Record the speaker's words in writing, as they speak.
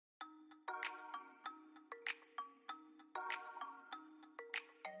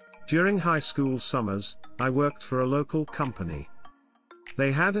During high school summers, I worked for a local company.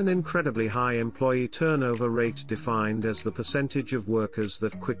 They had an incredibly high employee turnover rate defined as the percentage of workers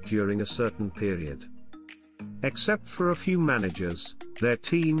that quit during a certain period. Except for a few managers, their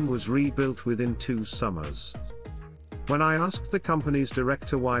team was rebuilt within 2 summers. When I asked the company's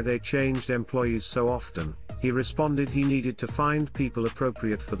director why they changed employees so often, he responded he needed to find people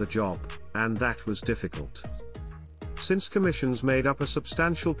appropriate for the job, and that was difficult. Since commissions made up a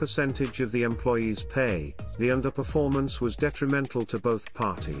substantial percentage of the employee's pay, the underperformance was detrimental to both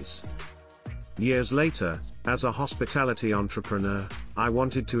parties. Years later, as a hospitality entrepreneur, I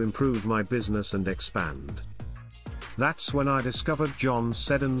wanted to improve my business and expand. That's when I discovered John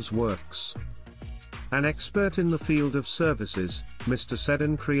Seddon's works. An expert in the field of services, Mr.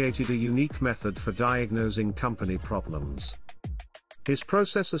 Seddon created a unique method for diagnosing company problems. His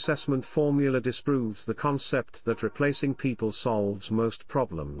process assessment formula disproves the concept that replacing people solves most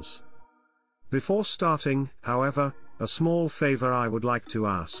problems. Before starting, however, a small favor I would like to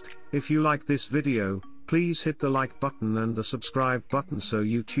ask: if you like this video, please hit the like button and the subscribe button so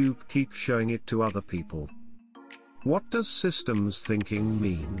YouTube keeps showing it to other people. What does systems thinking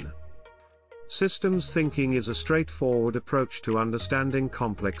mean? Systems thinking is a straightforward approach to understanding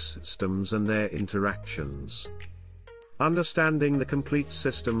complex systems and their interactions. Understanding the complete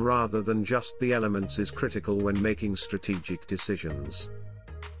system rather than just the elements is critical when making strategic decisions.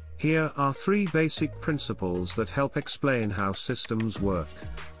 Here are 3 basic principles that help explain how systems work.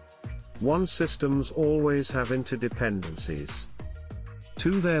 1. Systems always have interdependencies.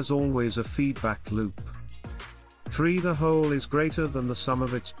 2. There's always a feedback loop. 3. The whole is greater than the sum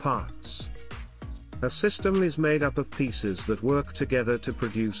of its parts. A system is made up of pieces that work together to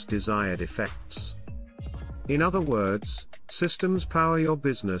produce desired effects. In other words, systems power your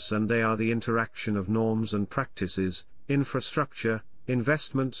business, and they are the interaction of norms and practices, infrastructure,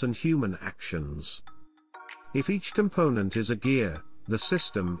 investments and human actions. If each component is a gear, the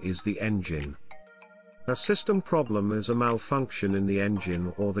system is the engine. A system problem is a malfunction in the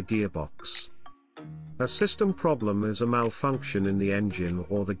engine or the gearbox. A system problem is a malfunction in the engine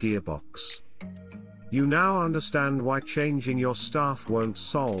or the gearbox. You now understand why changing your staff won't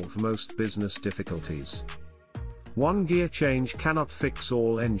solve most business difficulties. One gear change cannot fix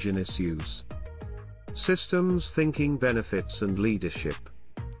all engine issues. Systems thinking benefits and leadership.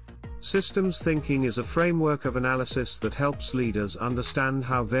 Systems thinking is a framework of analysis that helps leaders understand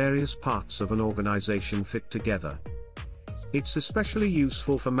how various parts of an organization fit together. It's especially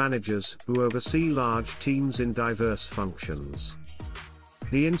useful for managers who oversee large teams in diverse functions.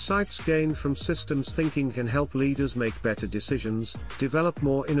 The insights gained from systems thinking can help leaders make better decisions, develop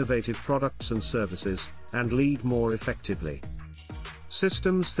more innovative products and services, and lead more effectively.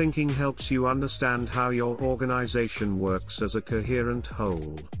 Systems thinking helps you understand how your organization works as a coherent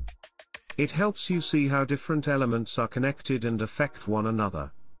whole. It helps you see how different elements are connected and affect one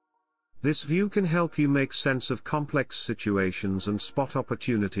another. This view can help you make sense of complex situations and spot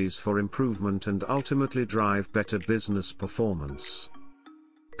opportunities for improvement and ultimately drive better business performance.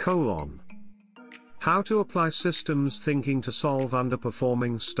 How to apply systems thinking to solve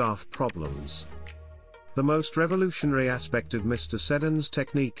underperforming staff problems. The most revolutionary aspect of Mr. Seddon's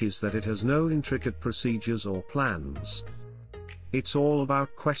technique is that it has no intricate procedures or plans. It's all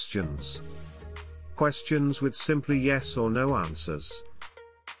about questions. Questions with simply yes or no answers.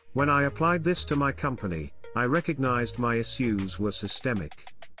 When I applied this to my company, I recognized my issues were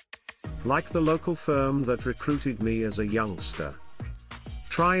systemic. Like the local firm that recruited me as a youngster.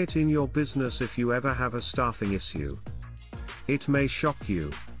 Try it in your business if you ever have a staffing issue. It may shock you.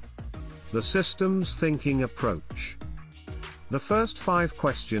 The systems thinking approach. The first 5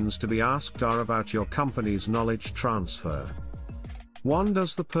 questions to be asked are about your company's knowledge transfer. 1.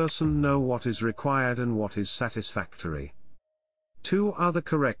 Does the person know what is required and what is satisfactory? 2. Are the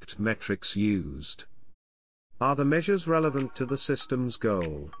correct metrics used? Are the measures relevant to the system's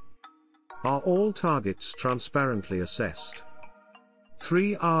goal? Are all targets transparently assessed?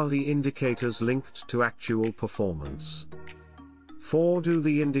 3. Are the indicators linked to actual performance? 4. Do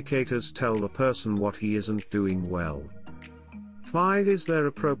the indicators tell the person what he isn't doing well? 5. Is there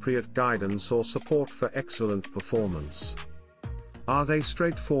appropriate guidance or support for excellent performance? Are they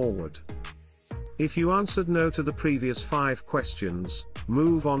straightforward? If you answered no to the previous 5 questions,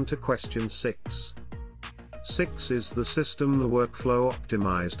 move on to question 6. 6. Is the system, the workflow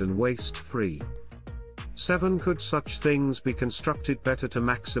optimized and waste-free? 7. Could such things be constructed better to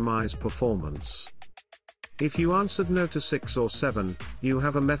maximize performance? If you answered no to 6 or 7, you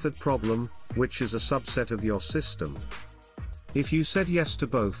have a method problem, which is a subset of your system. If you said yes to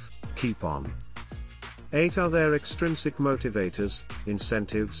both, keep on. 8 are there extrinsic motivators,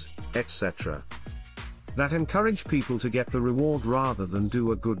 incentives, etc., that encourage people to get the reward rather than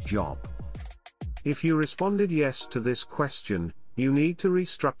do a good job? If you responded yes to this question, you need to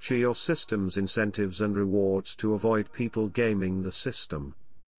restructure your system's incentives and rewards to avoid people gaming the system.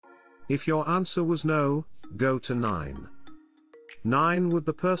 If your answer was no, go to 9. 9. Would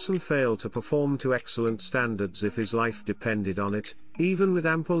the person fail to perform to excellent standards if his life depended on it, even with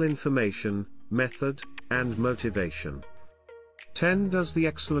ample information, method, and motivation? 10. Does the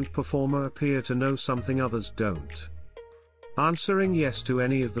excellent performer appear to know something others don't? Answering yes to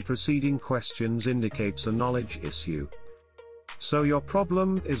any of the preceding questions indicates a knowledge issue. So your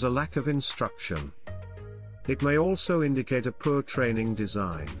problem is a lack of instruction. It may also indicate a poor training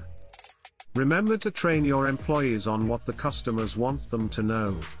design. Remember to train your employees on what the customers want them to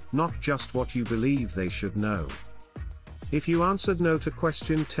know, not just what you believe they should know. If you answered no to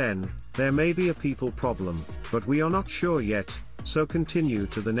question 10, there may be a people problem, but we are not sure yet, so continue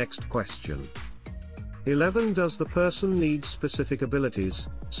to the next question. 11. Does the person need specific abilities,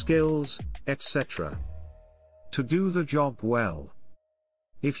 skills, etc., to do the job well?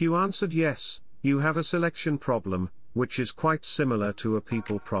 If you answered yes, you have a selection problem, which is quite similar to a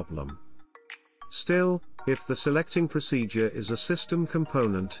people problem. Still, if the selecting procedure is a system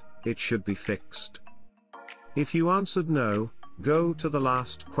component, it should be fixed. If you answered no, go to the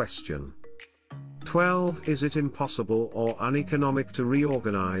last question. 12. Is it impossible or uneconomic to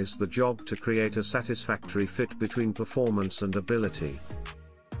reorganize the job to create a satisfactory fit between performance and ability?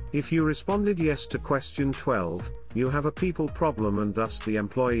 If you responded yes to question 12, you have a people problem and thus the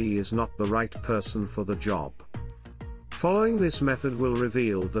employee is not the right person for the job. Following this method will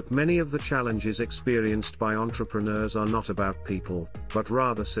reveal that many of the challenges experienced by entrepreneurs are not about people, but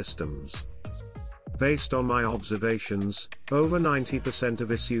rather systems. Based on my observations, over 90%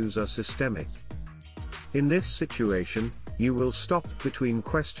 of issues are systemic. In this situation, you will stop between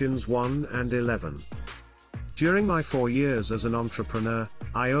questions 1 and 11. During my 4 years as an entrepreneur,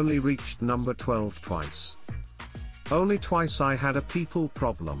 I only reached number 12 twice. Only twice I had a people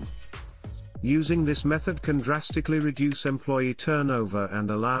problem. Using this method can drastically reduce employee turnover and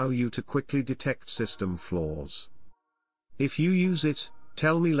allow you to quickly detect system flaws. If you use it,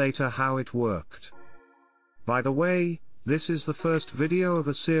 tell me later how it worked. By the way, this is the first video of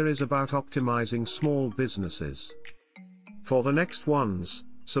a series about optimizing small businesses. For the next ones,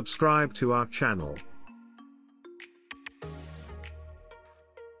 subscribe to our channel.